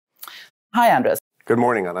Hi, Andres. Good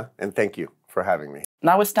morning, Anna, and thank you for having me.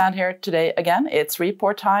 Now we stand here today again. It's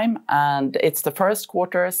report time, and it's the first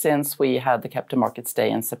quarter since we had the Capital Markets Day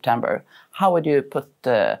in September. How would you put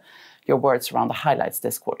your words around the highlights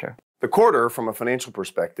this quarter? The quarter, from a financial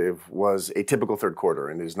perspective, was a typical third quarter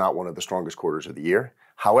and is not one of the strongest quarters of the year.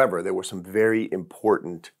 However, there were some very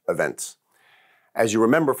important events. As you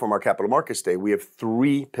remember from our Capital Markets Day, we have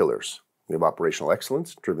three pillars. We have operational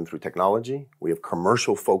excellence driven through technology, we have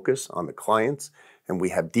commercial focus on the clients, and we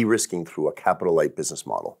have de-risking through a capital-light business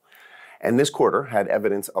model. And this quarter had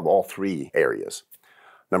evidence of all three areas.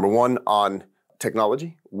 Number one, on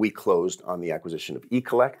technology, we closed on the acquisition of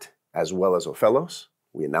eCollect as well as Ophelos.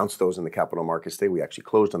 We announced those in the Capital Markets Day. We actually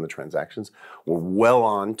closed on the transactions. We're well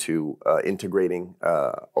on to integrating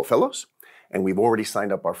Ophelos, and we've already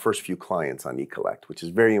signed up our first few clients on eCollect, which is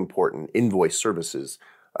very important invoice services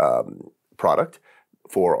product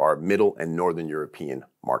for our Middle and Northern European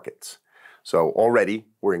markets. So already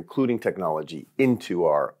we're including technology into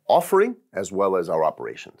our offering as well as our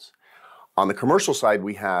operations. On the commercial side,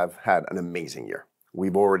 we have had an amazing year.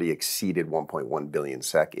 We've already exceeded 1.1 billion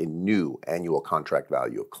SEK in new annual contract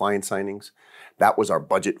value of client signings. That was our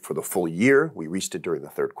budget for the full year. We reached it during the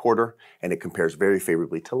third quarter, and it compares very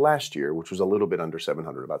favorably to last year, which was a little bit under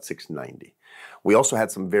 700, about 690. We also had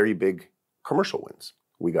some very big commercial wins.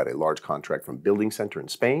 We got a large contract from Building Center in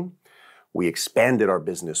Spain. We expanded our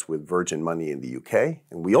business with Virgin Money in the UK,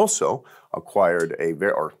 and we also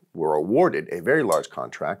were awarded a very large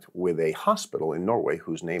contract with a hospital in Norway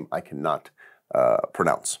whose name I cannot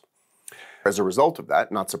pronounce. As a result of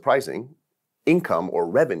that, not surprising, income or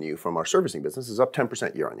revenue from our servicing business is up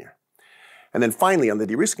 10% year on year. And then finally, on the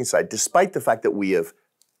de-risking side, despite the fact that we have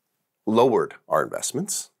lowered our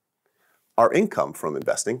investments, our income from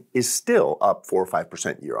investing is still up 4 or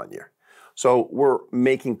 5% year on year. So we're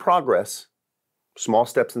making progress, small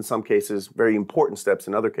steps in some cases, very important steps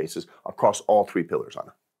in other cases, across all three pillars,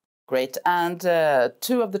 Anna. Great. And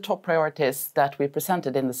two of the top priorities that we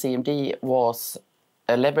presented in the CMD was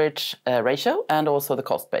a leverage ratio and also the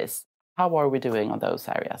cost base. How are we doing on those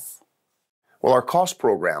areas? Well, our cost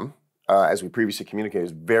program, as we previously communicated,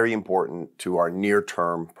 is very important to our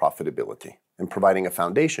near-term profitability and providing a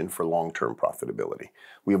foundation for long-term profitability.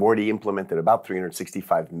 We have already implemented about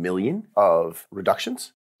 365 million of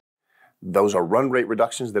reductions. Those are run rate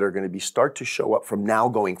reductions that are going to start to show up from now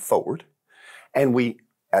going forward. And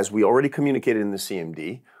as we already communicated in the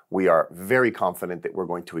CMD, we are very confident that we're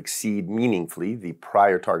going to exceed meaningfully the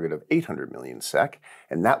prior target of 800 million SEK,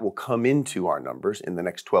 and that will come into our numbers in the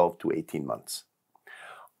next 12 to 18 months.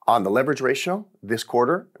 On the leverage ratio, this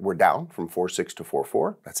quarter, we're down from 4.6 to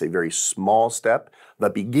 4.4. That's a very small step, the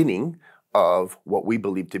beginning of what we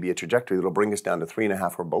believe to be a trajectory that will bring us down to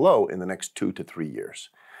 3.5 or below in the next 2 to 3 years.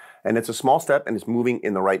 And it's a small step, and it's moving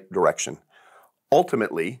in the right direction.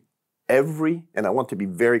 Ultimately, and I want to be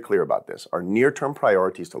very clear about this, our near-term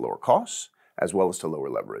priority is to lower costs as well as to lower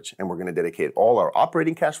leverage. And we're going to dedicate all our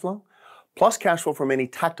operating cash flow, plus cash flow from any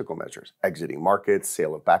tactical measures, exiting markets,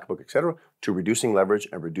 sale of backbook, etc., to reducing leverage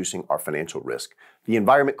and reducing our financial risk. The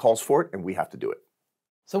environment calls for it, and we have to do it.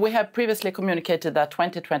 So we have previously communicated that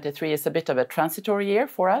 2023 is a bit of a transitory year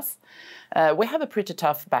for us. We have a pretty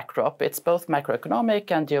tough backdrop. It's both macroeconomic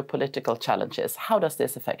and geopolitical challenges. How does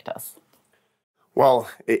this affect us? Well,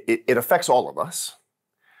 it affects all of us,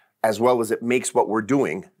 as well as it makes what we're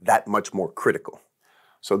doing that much more critical.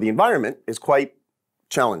 So the environment is quite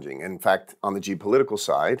challenging. In fact, on the geopolitical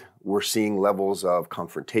side, we're seeing levels of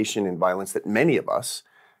confrontation and violence that many of us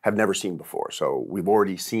have never seen before. So we've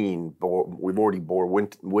already bore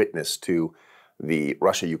witness to the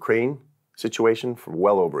Russia-Ukraine situation for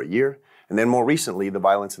well over a year, and then more recently, the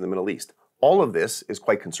violence in the Middle East. All of this is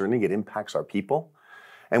quite concerning. It impacts our people.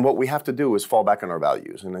 And what we have to do is fall back on our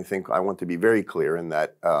values. And I think I want to be very clear in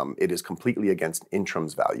that it is completely against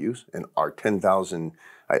Intrum's values. And our 10,000,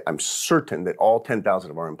 I'm certain that all 10,000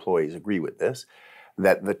 of our employees agree with this,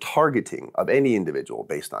 that the targeting of any individual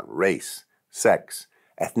based on race, sex,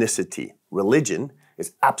 ethnicity, religion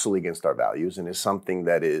is absolutely against our values and is something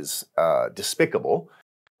that is despicable.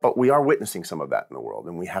 But we are witnessing some of that in the world,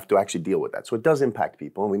 and we have to actually deal with that. So it does impact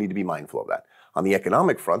people, and we need to be mindful of that. On the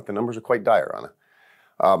economic front, the numbers are quite dire, Anna.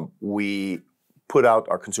 We put out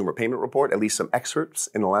our consumer payment report, at least some excerpts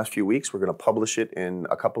in the last few weeks. We're going to publish it in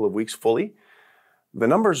a couple of weeks fully. The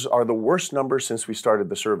numbers are the worst numbers since we started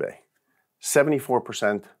the survey.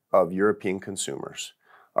 74% of European consumers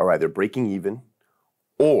are either breaking even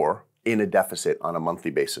or in a deficit on a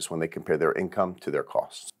monthly basis when they compare their income to their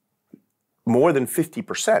costs. More than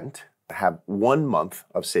 50% have 1 month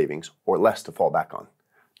of savings or less to fall back on.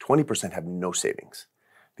 20% have no savings.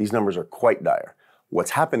 These numbers are quite dire.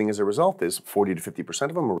 What's happening as a result is 40 to 50%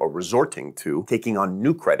 of them are resorting to taking on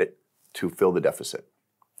new credit to fill the deficit,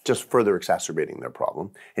 just further exacerbating their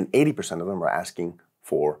problem. And 80% of them are asking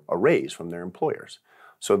for a raise from their employers.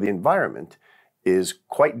 So the environment is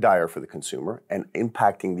quite dire for the consumer and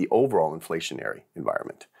impacting the overall inflationary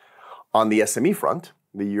environment. On the SME front,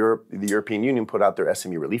 the European Union put out their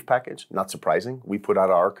SME relief package. Not surprising. We put out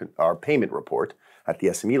our payment report at the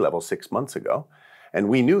SME level 6 months ago. And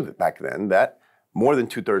we knew that back then that more than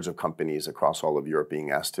 2/3 of companies across all of Europe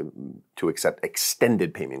being asked to accept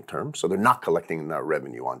extended payment terms, so they're not collecting their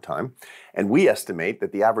revenue on time. And we estimate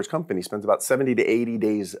that the average company spends about 70 to 80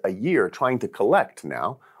 days a year trying to collect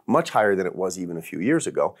now, much higher than it was even a few years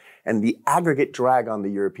ago. And the aggregate drag on the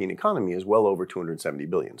European economy is well over 270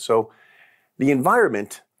 billion. So the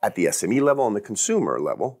environment at the SME level and the consumer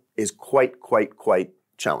level is quite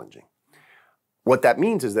challenging. What that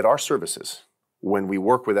means is that our services, when we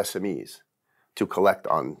work with SMEs, to collect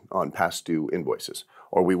on past due invoices,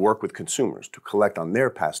 or we work with consumers to collect on their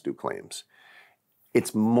past due claims,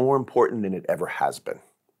 it's more important than it ever has been.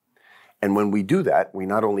 And when we do that, we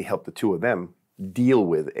not only help the two of them deal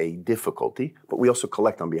with a difficulty, but we also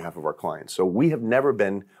collect on behalf of our clients. So we have never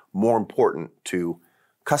been more important to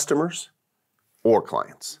customers or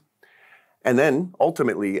clients. And then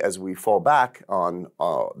ultimately, as we fall back on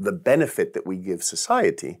the benefit that we give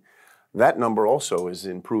society, that number also is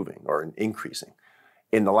improving or increasing.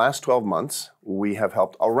 In the last 12 months, we have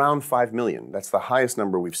helped around 5 million. That's the highest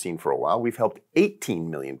number we've seen for a while. We've helped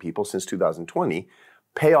 18 million people since 2020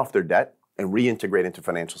 pay off their debt and reintegrate into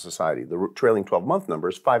financial society. The trailing 12-month number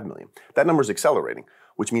is 5 million. That number is accelerating,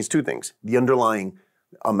 which means two things. The underlying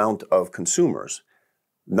amount of consumers,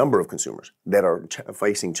 number of consumers that are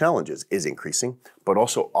facing challenges is increasing, but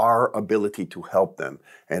also our ability to help them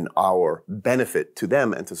and our benefit to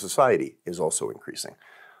them and to society is also increasing.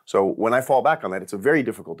 So when I fall back on that, it's a very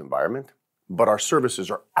difficult environment, but our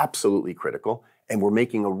services are absolutely critical and we're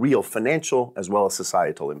making a real financial as well as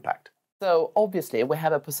societal impact. So obviously we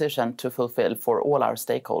have a position to fulfill for all our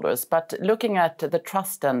stakeholders, but looking at the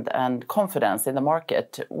trust and confidence in the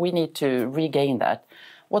market, we need to regain that.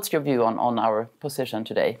 What's your view on our position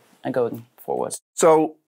today and going forward?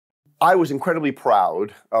 So I was incredibly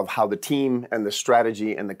proud of how the team and the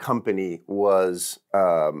strategy and the company was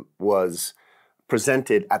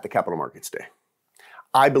presented at the Capital Markets Day.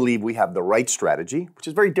 I believe we have the right strategy, which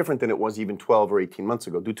is very different than it was even 12 or 18 months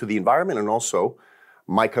ago due to the environment and also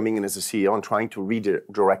my coming in as a CEO and trying to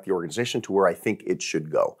redirect the organization to where I think it should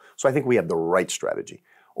go. So I think we have the right strategy.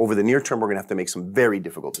 Over the near term, we're going to have to make some very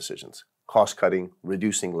difficult decisions. Cost cutting,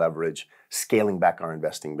 reducing leverage, scaling back our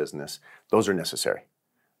investing business. Those are necessary.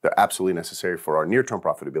 They're absolutely necessary for our near-term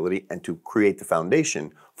profitability and to create the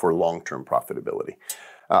foundation for long-term profitability.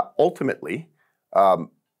 Ultimately, I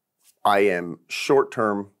am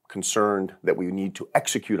short-term concerned that we need to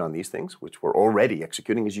execute on these things, which we're already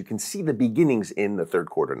executing. As you can see the beginnings in the third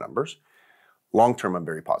quarter numbers. Long-term, I'm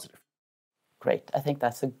very positive. Great. I think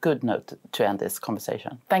that's a good note to end this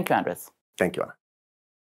conversation. Thank you, Andres. Thank you, Anna.